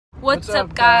What's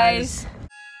up, guys?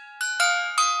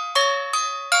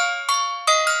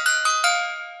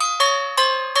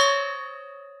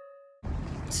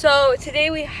 So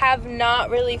today we have not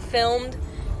really filmed,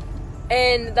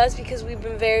 and that's because we've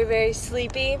been very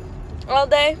sleepy all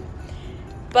day.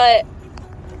 But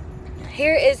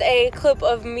here is a clip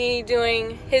of me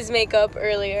doing his makeup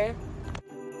earlier.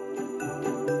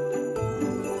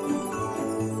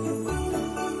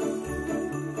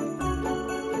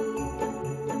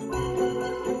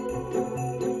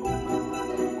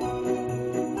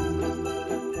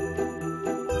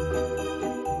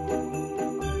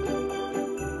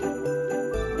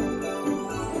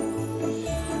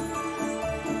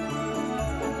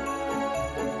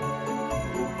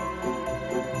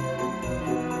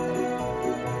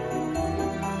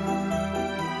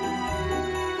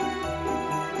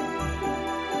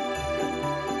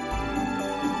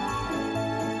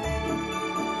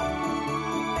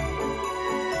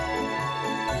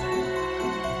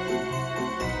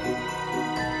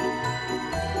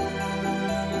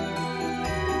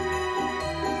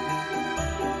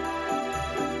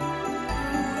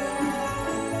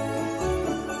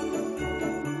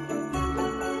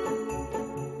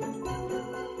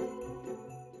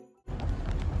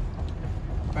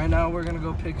 Right now we're gonna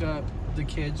go pick up the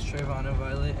kids, Trayvon and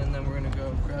Violet, and then we're gonna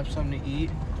go grab something to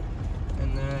eat,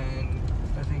 and then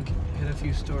I think hit a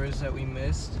few stores that we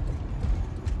missed,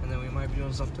 and then we might be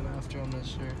doing something after, I'm not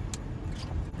sure.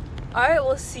 Alright,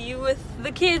 we'll see you with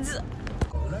the kids.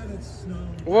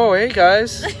 Whoa, hey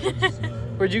guys.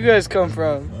 Where'd you guys come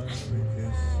from?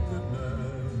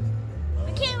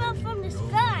 We came up from the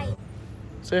sky.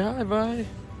 Say hi, bye.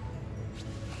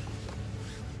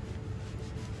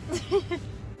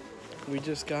 We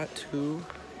just got to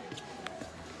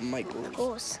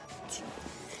Michael's.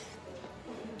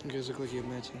 You guys look like you have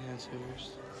matching hat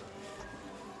savers.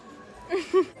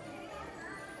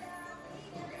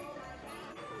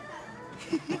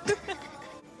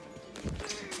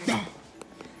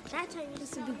 That's how you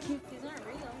used to be cute. These aren't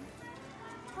real.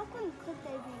 How come could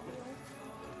they be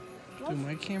real? Dude,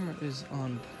 my camera is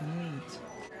on point.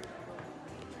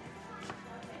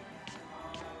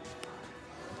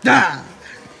 Ah!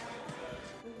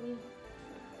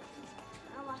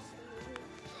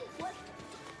 What?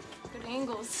 Good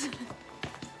angles.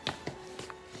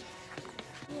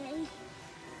 Yay.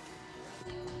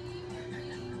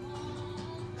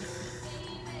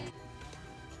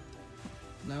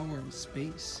 Now we're in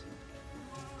space.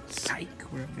 Psych,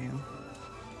 we're at BAM.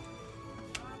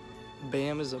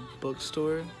 BAM is a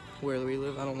bookstore where we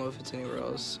live. I don't know if it's anywhere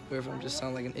else or if I'm just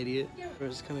sounding like an idiot. We're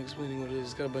just kind of explaining what it is.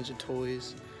 It's got a bunch of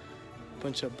toys, a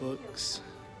bunch of books,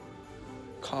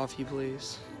 coffee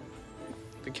place.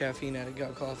 The caffeine addict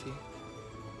got coffee.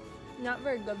 Not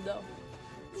very good though.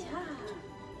 Yeah.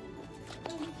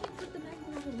 Oh, you can put the back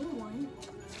on the blue one.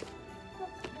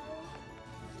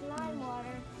 Slime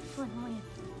water. Come on.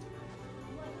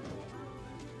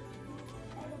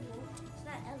 Edible. It's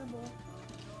not edible.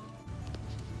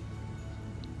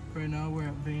 Right now we're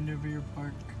at Vanderveer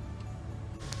Park.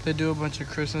 They do a bunch of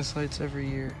Christmas lights every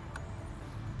year.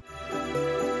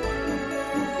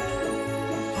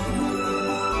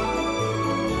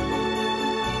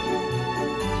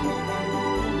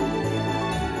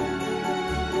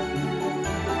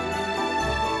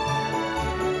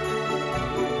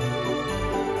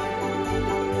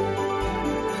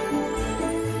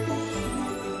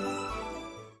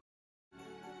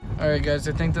 Alright guys,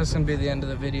 I think that's gonna be the end of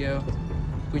the video.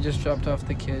 We just dropped off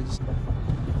the kids.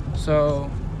 So,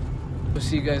 we'll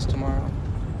see you guys tomorrow.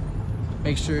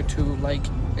 Make sure to like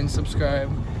and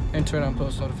subscribe and turn on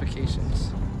post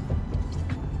notifications.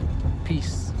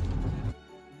 Peace.